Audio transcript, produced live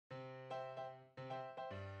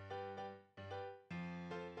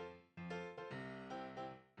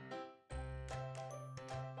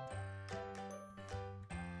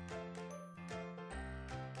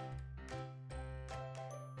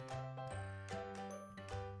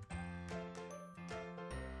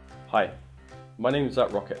Hi, my name is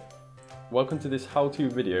Rocket. Welcome to this how-to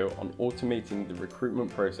video on automating the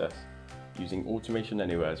recruitment process using Automation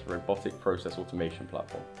Anywhere's robotic process automation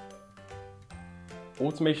platform.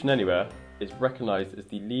 Automation Anywhere is recognized as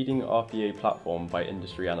the leading RPA platform by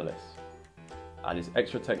industry analysts and is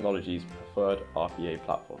Extra Technology's preferred RPA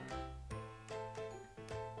platform.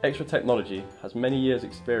 Extra Technology has many years'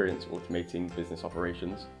 experience automating business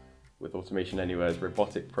operations with Automation Anywhere's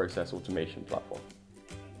robotic process automation platform.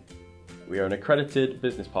 We are an accredited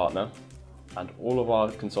business partner and all of our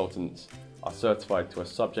consultants are certified to a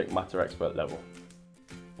subject matter expert level.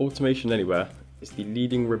 Automation Anywhere is the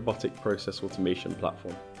leading robotic process automation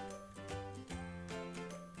platform.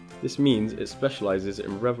 This means it specializes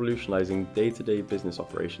in revolutionizing day-to-day business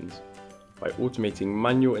operations by automating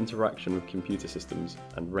manual interaction with computer systems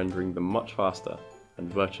and rendering them much faster and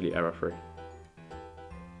virtually error-free.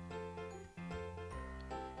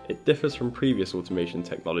 It differs from previous automation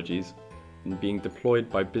technologies in being deployed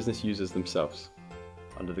by business users themselves,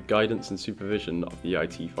 under the guidance and supervision of the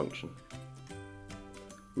IT function.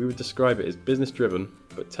 We would describe it as business-driven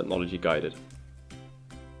but technology-guided.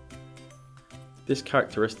 This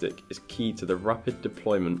characteristic is key to the rapid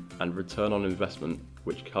deployment and return on investment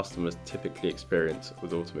which customers typically experience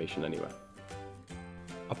with Automation Anywhere.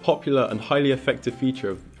 A popular and highly effective feature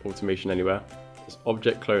of Automation Anywhere is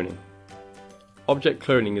object cloning. Object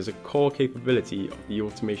cloning is a core capability of the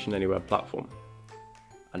Automation Anywhere platform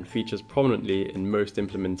and features prominently in most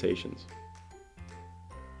implementations.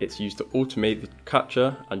 It's used to automate the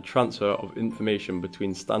capture and transfer of information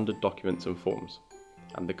between standard documents and forms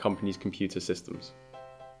and the company's computer systems.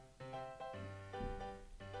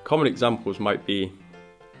 Common examples might be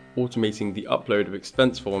automating the upload of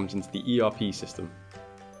expense forms into the ERP system,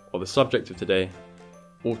 or the subject of today,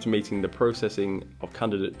 automating the processing of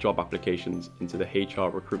candidate job applications into the HR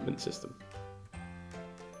recruitment system.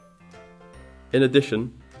 In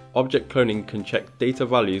addition, object cloning can check data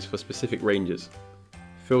values for specific ranges,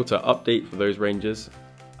 filter update for those ranges,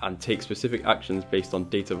 and take specific actions based on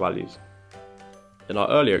data values. In our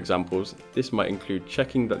earlier examples, this might include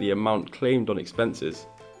checking that the amount claimed on expenses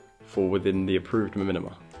fall within the approved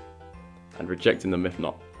minima, and rejecting them if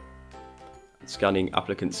not. Scanning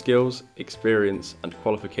applicant skills, experience and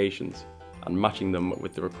qualifications and matching them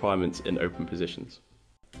with the requirements in open positions.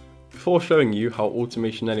 Before showing you how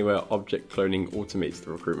Automation Anywhere object cloning automates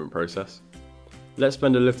the recruitment process, let's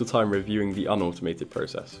spend a little time reviewing the unautomated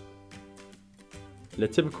process. In a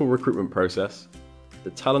typical recruitment process,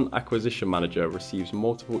 the talent acquisition manager receives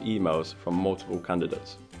multiple emails from multiple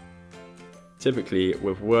candidates, typically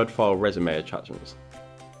with Word file resume attachments.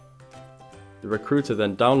 The recruiter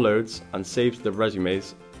then downloads and saves the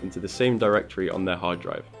resumes into the same directory on their hard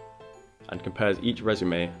drive and compares each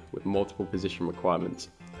resume with multiple position requirements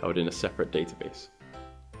held in a separate database.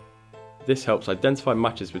 This helps identify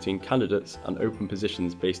matches between candidates and open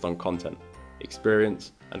positions based on content,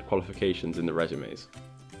 experience and qualifications in the resumes.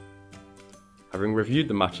 Having reviewed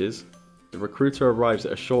the matches, the recruiter arrives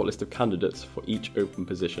at a shortlist of candidates for each open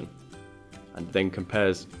position and then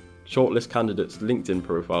compares shortlist candidates' LinkedIn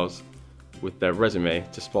profiles with their resume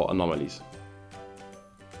to spot anomalies.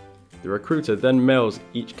 The recruiter then mails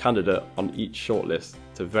each candidate on each shortlist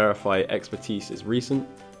to verify expertise is recent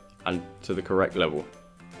and to the correct level,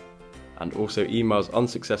 and also emails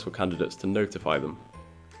unsuccessful candidates to notify them,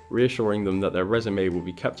 reassuring them that their resume will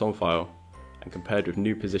be kept on file and compared with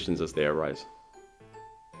new positions as they arise.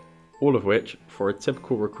 All of which, for a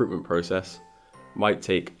typical recruitment process, might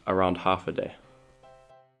take around half a day.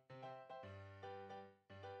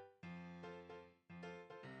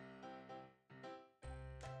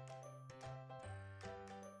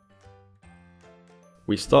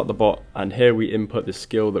 We start the bot and here we input the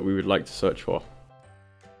skill that we would like to search for.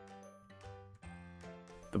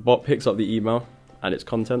 The bot picks up the email and its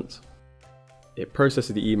contents. It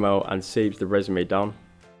processes the email and saves the resume down.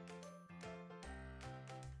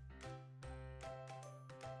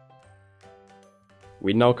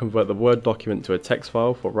 We now convert the Word document to a text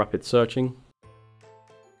file for rapid searching.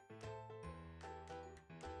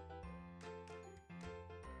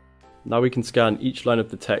 Now we can scan each line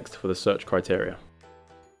of the text for the search criteria.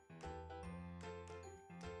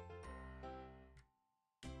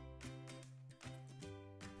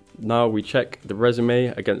 Now we check the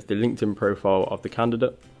resume against the LinkedIn profile of the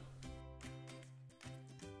candidate.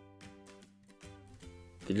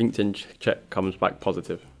 The LinkedIn check comes back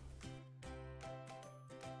positive.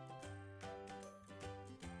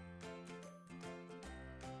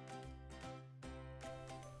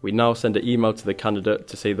 We now send an email to the candidate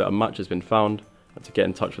to say that a match has been found and to get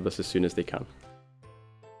in touch with us as soon as they can.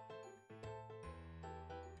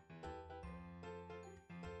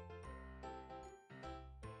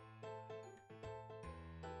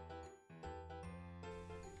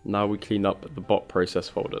 Now we clean up the bot process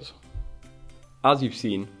folders. As you've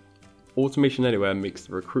seen, Automation Anywhere makes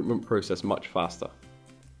the recruitment process much faster,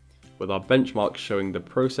 with our benchmarks showing the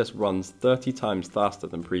process runs 30 times faster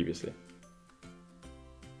than previously.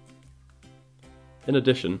 In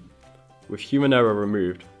addition, with human error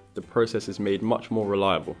removed, the process is made much more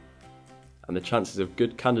reliable, and the chances of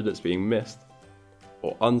good candidates being missed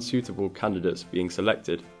or unsuitable candidates being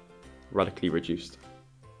selected radically reduced.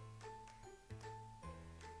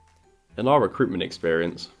 In our recruitment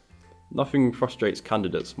experience, nothing frustrates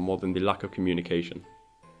candidates more than the lack of communication.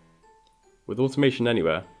 With Automation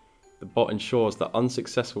Anywhere, the bot ensures that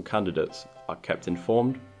unsuccessful candidates are kept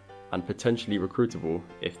informed and potentially recruitable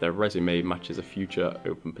if their resume matches a future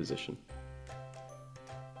open position.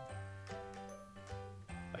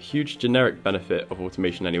 A huge generic benefit of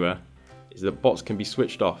Automation Anywhere is that bots can be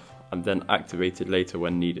switched off and then activated later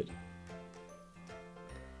when needed.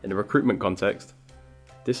 In a recruitment context,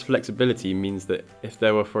 this flexibility means that if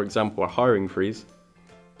there were, for example, a hiring freeze,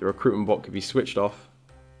 the recruitment bot could be switched off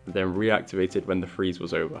and then reactivated when the freeze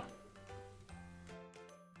was over.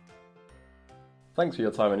 Thanks for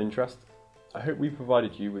your time and interest. I hope we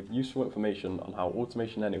provided you with useful information on how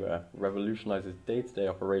Automation Anywhere revolutionises day-to-day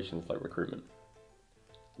operations like recruitment,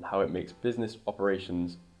 and how it makes business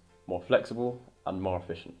operations more flexible and more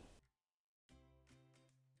efficient.